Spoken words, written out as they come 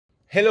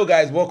Hello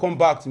guys, welcome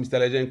back to Mr.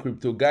 Legend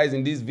Crypto. Guys,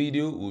 in this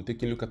video, we'll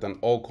take a look at an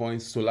altcoin,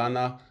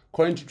 Solana,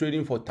 currently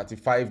trading for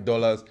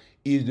 $35.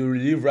 Is the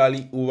relief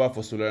rally over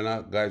for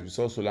Solana? Guys, we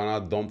saw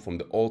Solana dump from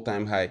the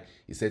all-time high.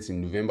 It sets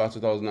in November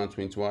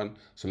 2021.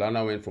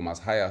 Solana went from as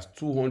high as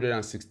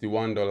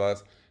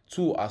 $261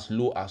 to as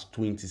low as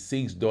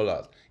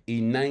 $26,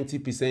 a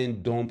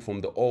 90% dump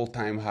from the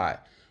all-time high.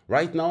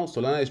 Right now,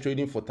 Solana is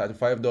trading for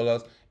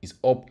 $35. It's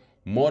up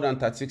more than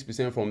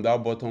 36% from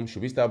that bottom.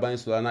 Should we start buying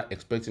Solana,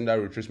 expecting that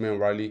retracement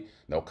rally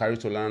that will carry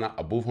Solana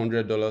above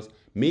 $100,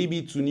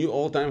 maybe to new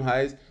all-time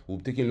highs? We'll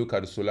be taking a look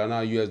at the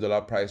Solana US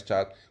dollar price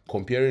chart,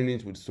 comparing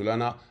it with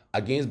Solana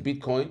against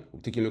Bitcoin.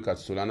 We'll take a look at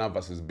Solana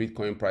versus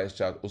Bitcoin price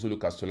chart, also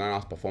look at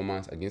Solana's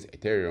performance against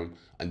Ethereum,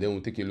 and then we'll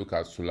take a look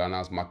at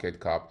Solana's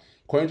market cap.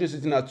 Currently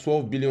sitting at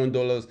 $12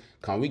 billion.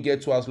 Can we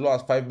get to as low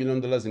as $5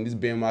 billion in this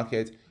bear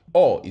market?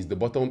 Or is the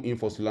bottom in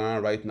for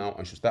Solana right now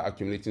and should start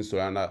accumulating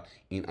Solana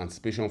in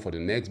anticipation for the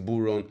next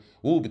bull run?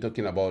 We'll be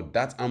talking about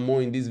that and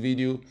more in this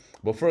video.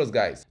 But first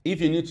guys,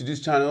 if you're new to this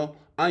channel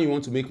and you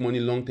want to make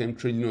money long-term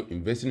trading or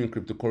investing in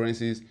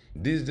cryptocurrencies,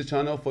 this is the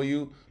channel for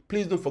you.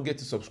 Please don't forget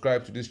to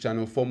subscribe to this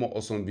channel for more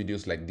awesome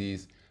videos like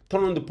this.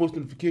 Turn on the post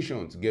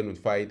notification to get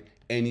notified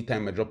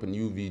anytime I drop a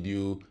new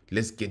video.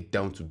 Let's get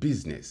down to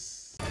business.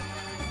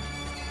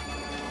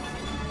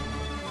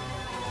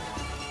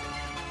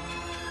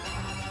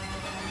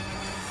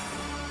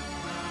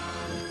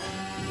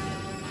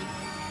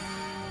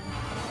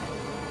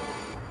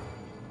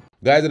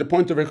 Guys, at the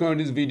point of recording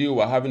this video,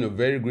 we're having a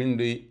very green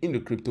day in the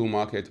crypto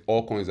market.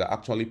 All coins are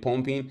actually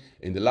pumping.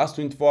 In the last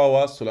 24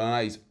 hours,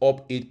 Solana is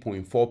up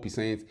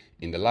 8.4%.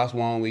 In the last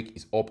 1 week,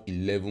 it's up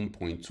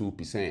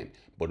 11.2%.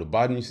 But the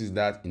bad news is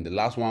that in the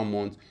last 1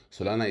 month,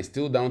 Solana is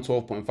still down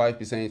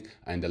 12.5%,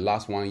 and in the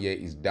last 1 year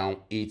is down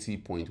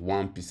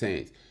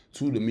 80.1%.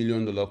 To the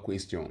million-dollar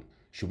question: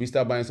 should we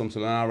start buying some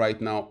Solana right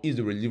now? Is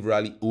the relief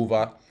rally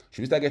over?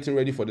 Should we start getting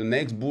ready for the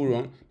next bull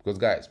run? Because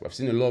guys, we've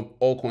seen a lot of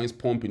altcoins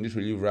pump in this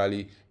relief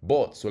rally,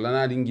 but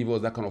Solana didn't give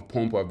us that kind of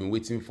pump I've been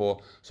waiting for.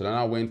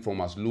 Solana went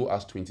from as low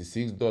as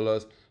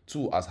 $26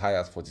 to as high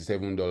as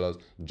 $47,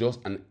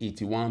 just an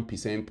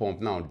 81% pump.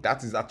 Now,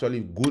 that is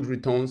actually good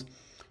returns.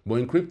 But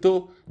in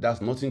crypto,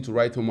 that's nothing to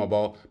write home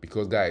about,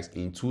 because guys,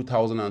 in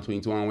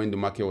 2021, when the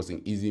market was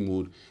in easy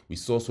mode, we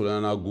saw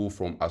Solana go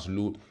from as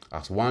low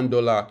as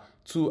 $1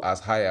 to as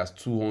high as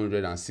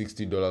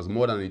 $260,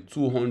 more than a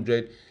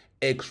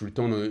 200x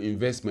return on your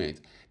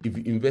investment. If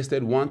you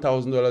invested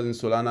 $1,000 in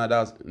Solana,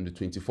 that's on the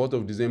 24th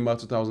of December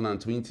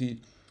 2020,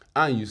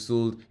 and you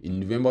sold in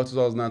November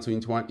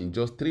 2021, in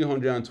just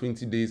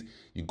 320 days,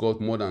 you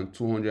got more than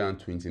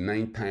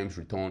 229 times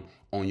return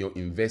on your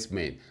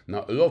investment.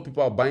 Now, a lot of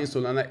people are buying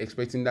Solana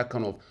expecting that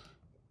kind of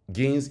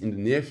gains in the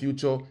near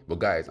future, but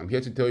guys, I'm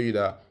here to tell you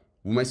that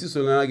we might see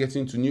Solana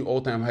getting to new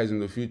all-time highs in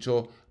the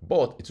future,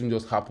 but it won't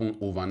just happen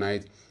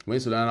overnight. When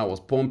Solana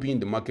was pumping,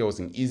 the market was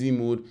in easy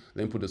mode.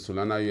 Then put the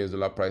Solana US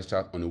dollar price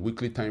chart on a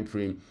weekly time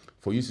frame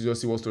for you to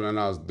just see what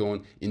Solana has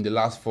done in the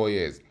last 4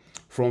 years.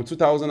 From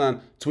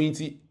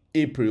 2020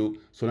 April,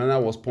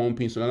 Solana was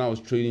pumping. Solana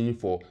was trading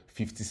for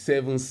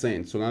 57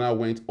 cents. Solana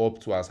went up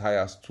to as high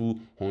as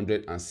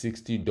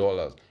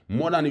 $260.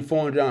 More than a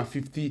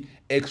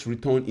 450x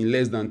return in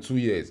less than 2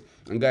 years.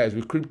 And guys,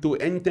 with crypto,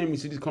 anytime you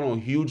see this kind of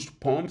huge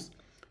pumps,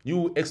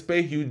 you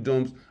expect huge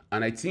dumps.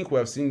 And I think we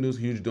have seen those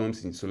huge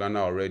dumps in Solana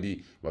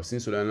already. We have seen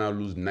Solana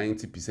lose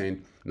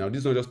 90%. Now, this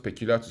is not just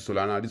peculiar to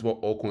Solana. This is what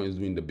all coins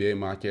do in the bear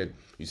market.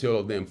 You see all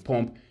of them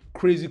pump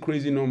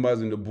crazy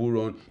numbers in the bull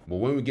run, but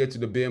when we get to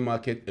the bear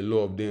market, a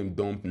lot of them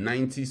dump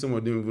 90, some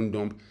of them even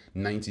dump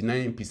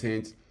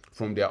 99%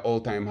 from their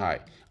all-time high.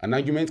 An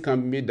argument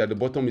can be made that the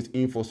bottom is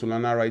in for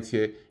Solana right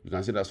here. You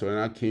can see that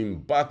Solana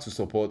came back to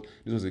support.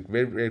 This was a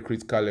very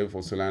critical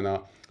level for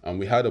Solana. And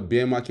we had a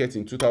bear market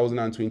in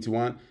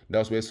 2021.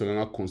 That's where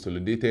Solana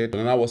consolidated.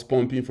 Solana was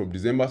pumping from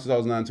December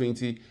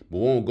 2020. But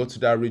when we got to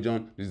that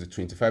region, this is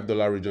the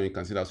 $25 region. You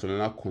can see that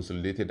Solana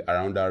consolidated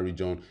around that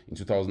region in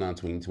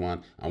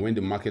 2021. And when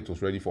the market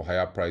was ready for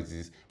higher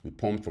prices, we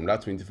pumped from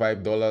that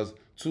 $25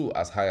 to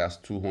as high as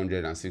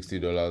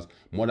 $260,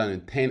 more than a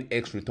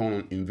 10x return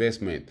on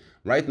investment.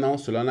 Right now,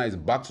 Solana is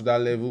back to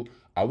that level.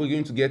 Are we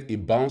going to get a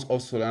bounce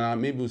off Solana?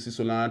 Maybe we'll see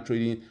Solana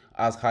trading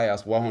as high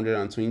as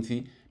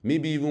 120,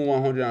 maybe even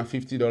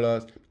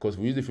 $150, because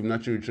we use the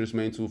Fibonacci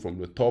retracement tool from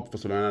the top for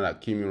Solana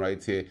that came in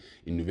right here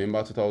in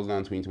November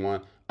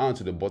 2021 and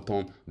to the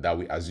bottom that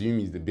we assume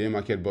is the bear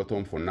market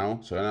bottom for now.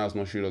 Solana has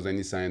not showed us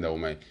any sign that we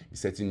might be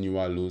setting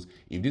newer lows.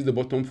 If this is the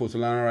bottom for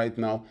Solana right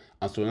now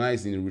and Solana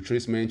is in the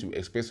retracement, we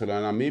expect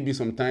Solana maybe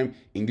sometime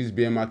in this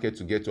bear market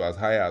to get to as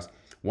high as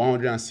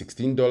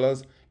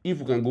 $116. If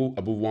we can go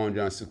above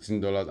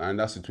 $116, and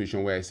that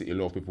situation where I see a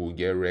lot of people will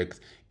get wrecked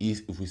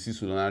is if we see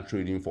Solana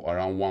trading for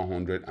around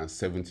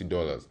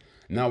 $170.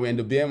 Now we're in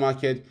the bear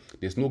market.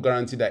 There's no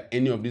guarantee that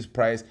any of these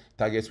price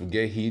targets will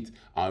get hit.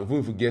 And even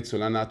if we get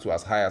Solana to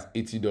as high as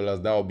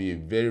 $80, that will be a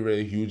very,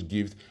 very huge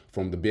gift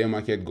from the bear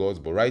market gods.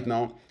 But right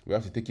now, we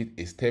have to take it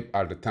a step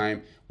at a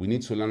time. We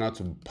need Solana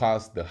to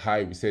pass the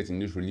high we set in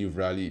this relief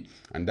rally,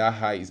 and that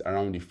high is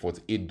around the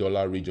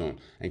 $48 region. And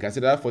you can see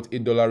that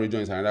 $48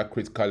 region is another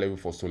critical level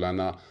for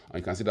Solana. And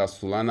you can see that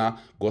Solana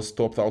got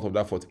stopped out of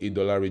that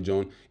 $48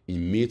 region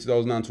in May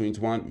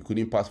 2021. We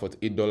couldn't pass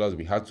 $48.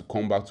 We had to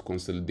come back to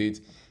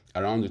consolidate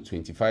around the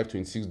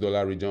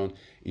 $25–26 region.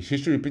 Is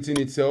history repeating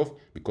itself?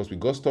 Because we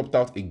got stopped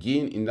out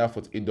again in that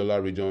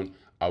 $48 region.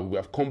 We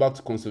have come back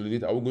to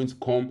consolidate. Are we going to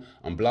come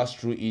and blast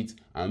through it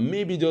and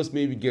maybe just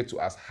maybe get to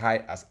as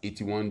high as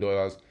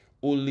 $81?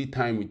 Only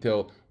time will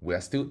tell. We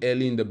are still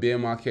early in the bear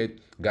market.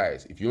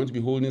 Guys, if you want to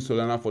be holding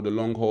Solana for the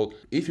long haul,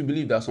 if you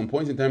believe that at some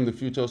point in time in the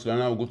future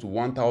Solana will go to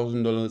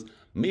 $1,000,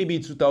 maybe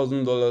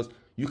 $2,000,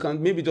 you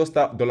can maybe just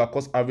start dollar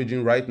cost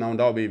averaging right now.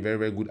 That would be a very,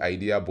 very good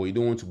idea, but you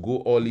don't want to go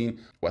all in.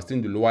 We're still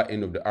in the lower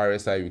end of the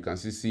RSI. We can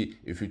still see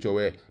a future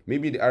where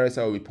maybe the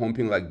RSI will be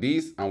pumping like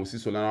this and we see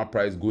Solana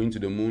price going to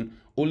the moon.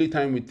 Only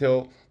time we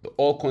tell. The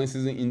altcoin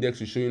season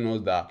index is showing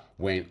us that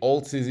we're in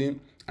alt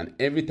season, and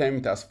every time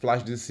it has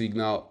flashed this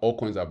signal,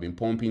 altcoins have been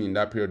pumping in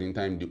that period in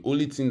time. The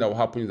only thing that will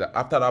happen is that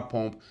after that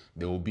pump,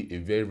 there will be a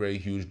very, very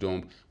huge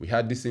dump. We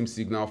had the same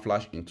signal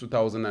flash in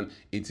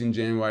 2018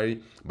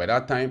 January. By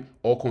that time,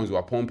 altcoins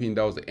were pumping.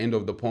 That was the end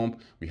of the pump.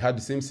 We had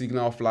the same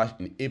signal flash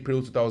in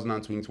April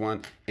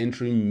 2021,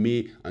 entering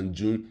May and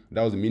June.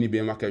 That was the mini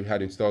bear market we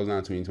had in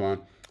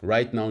 2021.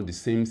 Right now, the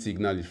same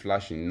signal is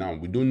flashing now.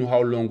 We don't know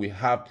how long we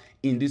have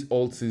in this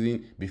alt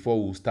season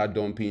before we'll start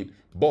dumping,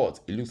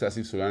 but it looks as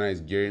if Solana is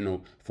gearing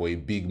up for a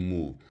big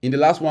move. In the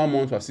last 1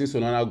 month, we've seen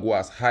Solana go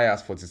as high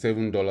as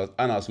 $47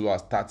 and as low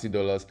as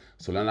 $30.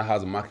 Solana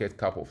has a market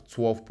cap of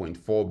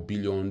 $12.4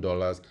 billion,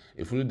 a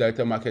fully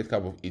diluted market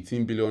cap of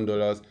 $18 billion.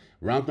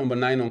 Ranked number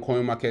 9 on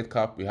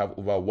CoinMarketCap, we have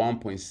over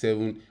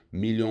 1.7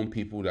 million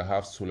people that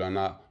have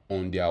Solana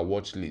on their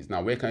watch list.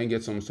 Now, where can you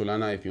get some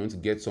Solana? If you want to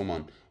get some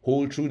on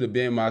hold through the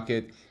bear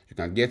market, you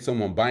can get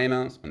some on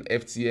Binance, on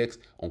FTX,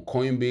 on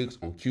Coinbase,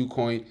 on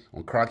KuCoin,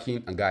 on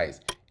Kraken, and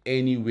guys,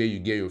 anywhere you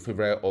get your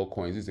favorite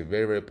altcoins. This is a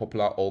very, very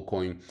popular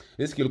altcoin.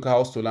 Let's look at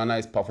how Solana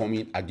is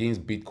performing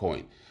against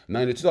Bitcoin. Now,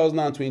 in the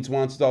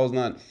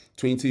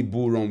 2021-2020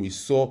 bull run, we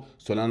saw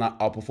Solana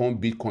outperform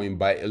Bitcoin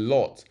by a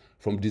lot.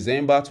 From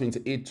December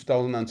 28,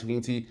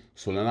 2020,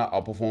 Solana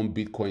outperformed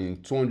Bitcoin in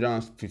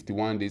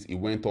 251 days. It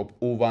went up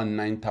over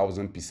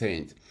 9,000%.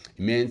 It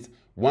meant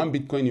one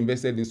Bitcoin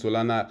invested in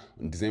Solana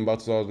in December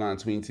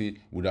 2020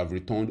 would have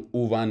returned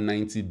over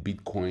 90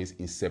 Bitcoins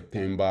in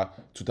September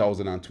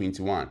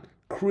 2021.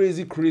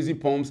 Crazy, crazy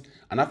pumps.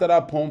 And after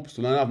that pump,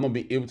 Solana have not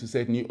been able to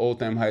set new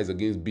all-time highs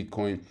against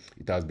Bitcoin.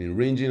 It has been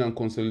ranging and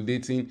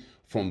consolidating.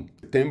 From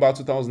September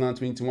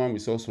 2021, we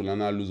saw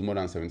Solana lose more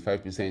than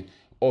 75%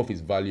 of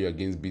its value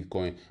against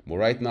Bitcoin. But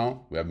right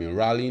now, we have been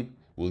rallying.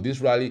 Will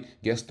this rally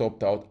get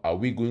stopped out? Are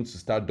we going to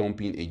start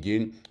dumping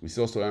again? We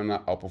saw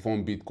Solana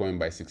outperform Bitcoin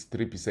by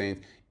 63%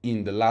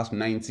 in the last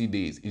 90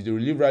 days. Is the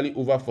relief rally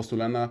over for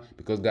Solana?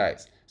 Because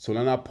guys,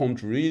 Solana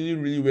pumped really,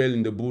 really well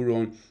in the bull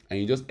run, and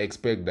you just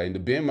expect that in the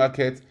bear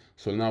market,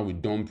 Solana will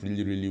dump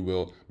really, really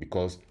well,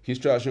 because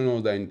history has shown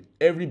us that in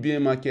every bear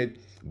market,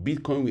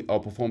 Bitcoin will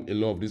outperform a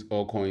lot of these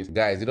altcoins.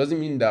 Guys, it doesn't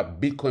mean that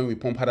Bitcoin will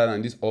pump harder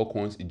than these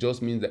altcoins. It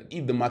just means that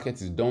if the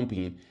market is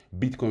dumping,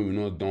 Bitcoin will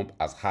not dump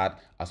as hard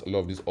as a lot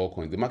of these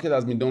altcoins. The market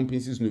has been dumping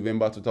since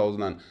November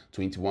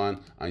 2021,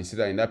 and you see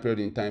that in that period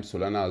in time,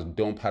 Solana has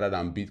dumped harder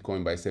than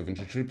Bitcoin by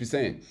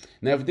 73%.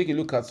 Now, if you take a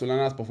look at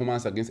Solana's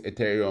performance against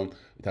Ethereum,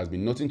 it has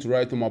been nothing to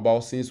write home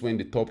about since when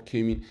the top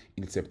came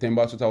in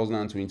September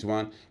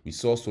 2021. We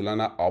saw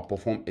Solana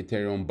outperform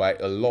Ethereum by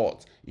a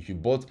lot. If you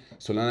bought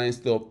Solana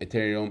instead of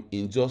Ethereum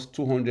in just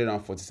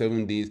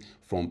 247 days,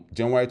 from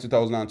January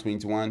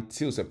 2021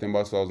 till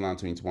September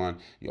 2021,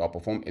 you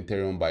outperformed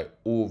Ethereum by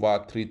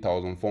over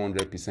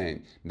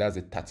 3,400%. That's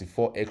a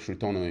 34x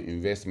return on your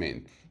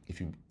investment.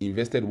 If you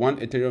invested one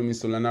Ethereum in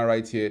Solana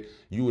right here,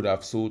 you would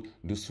have sold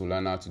this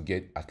Solana to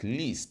get at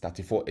least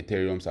 34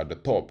 Ethereums at the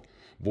top.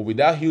 But with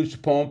that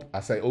huge pump,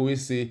 as I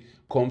always say,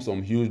 comes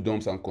some huge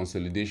dumps and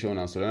consolidation,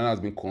 and Solana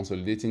has been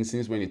consolidating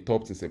since when it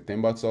topped in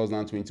September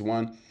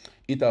 2021.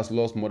 It has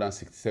lost more than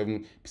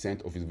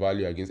 67% of its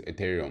value against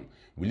Ethereum.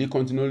 Will it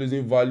continue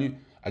losing value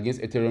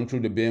against Ethereum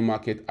through the bear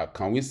market?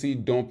 Can we see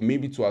it dump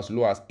maybe to as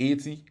low as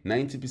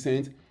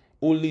 80–90%?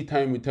 Only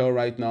time will tell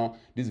right now.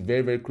 This is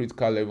very, very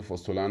critical level for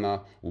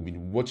Solana. We'll be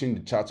watching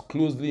the charts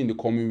closely in the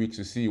coming weeks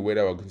to see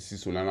whether we're going to see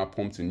Solana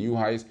pump to new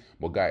highs.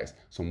 But guys,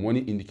 some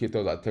warning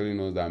indicators are telling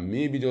us that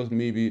maybe, just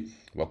maybe,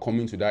 we're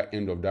coming to that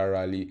end of that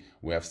rally.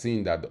 We have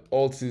seen that the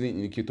alt season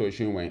indicator is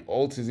showing we're in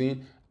alt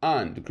season,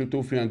 and the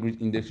crypto fear and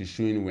greed index is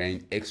showing we're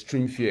in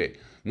extreme fear.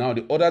 Now,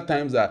 the other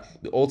times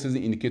that the alt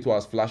season indicator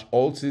has flashed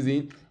alt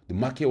season, the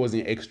market was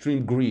in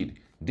extreme greed.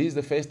 This is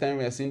the first time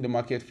we are seeing the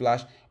market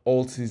flash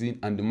all season,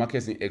 and the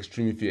market's in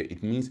extreme fear.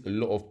 It means a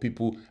lot of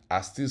people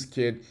are still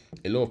scared.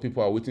 A lot of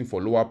people are waiting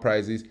for lower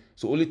prices.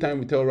 So only time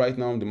we tell right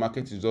now, the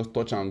market is just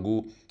touch and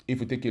go. If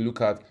we take a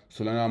look at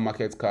Solana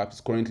market cap, it's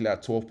currently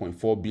at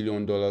 $12.4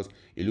 billion.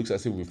 It looks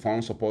as if we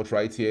found support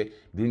right here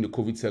during the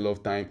COVID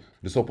sell-off time.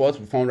 The support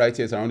we found right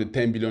here is around the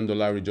 $10 billion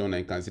region, and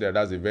you can see that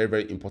that's a very,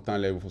 very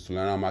important level for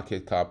Solana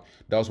market cap.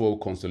 That's what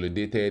we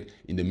consolidated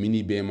in the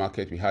mini bear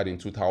market we had in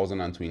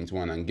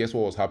 2021. And guess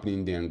what was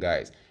happening then,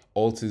 guys?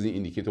 Alt season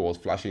indicator was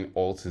flashing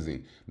alt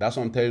season. That's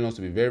what I'm telling us,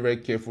 to be very, very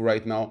careful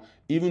right now.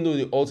 Even though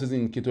the alt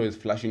season indicator is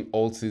flashing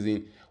alt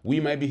season, we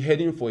might be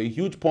heading for a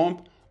huge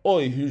pump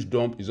or a huge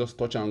dump. Is just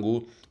touch and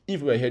go.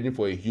 If we're heading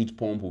for a huge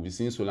pump, we'll be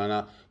seeing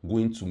Solana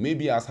going to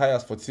maybe as high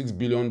as $46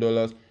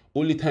 billion.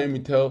 Only time we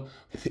tell.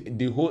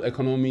 The whole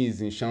economy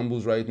is in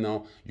shambles right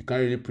now. You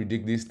can't really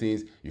predict these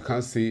things. You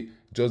can't say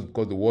just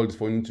because the world is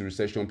falling into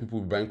recession, people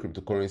will be buying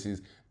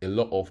cryptocurrencies. A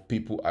lot of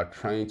people are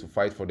trying to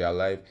fight for their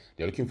life.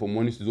 They're looking for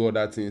money to do all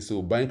that things.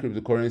 So buying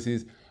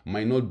cryptocurrencies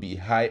might not be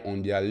high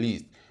on their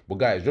list. But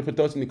guys, drop your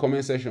thoughts in the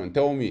comment section.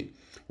 Tell me,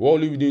 what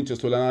will you be doing to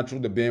Solana through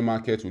the bear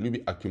market? Will you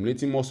be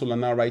accumulating more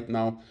Solana right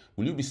now?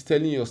 Will you be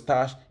selling your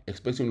stash,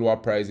 expecting lower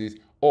prices?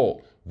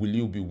 Or will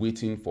you be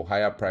waiting for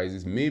higher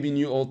prices? Maybe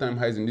new all-time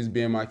highs in this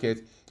bear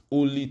market?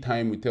 Only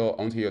time will tell.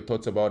 I want to hear your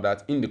thoughts about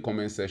that in the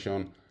comment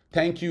section.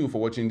 Thank you for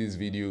watching this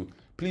video.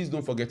 Please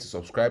don't forget to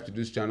subscribe to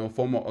this channel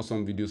for more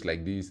awesome videos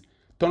like this.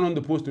 Turn on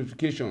the post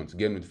notification to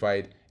get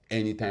notified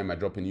anytime I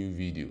drop a new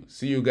video.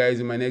 See you guys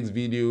in my next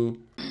video.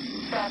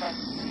 7,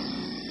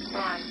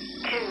 1,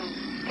 2.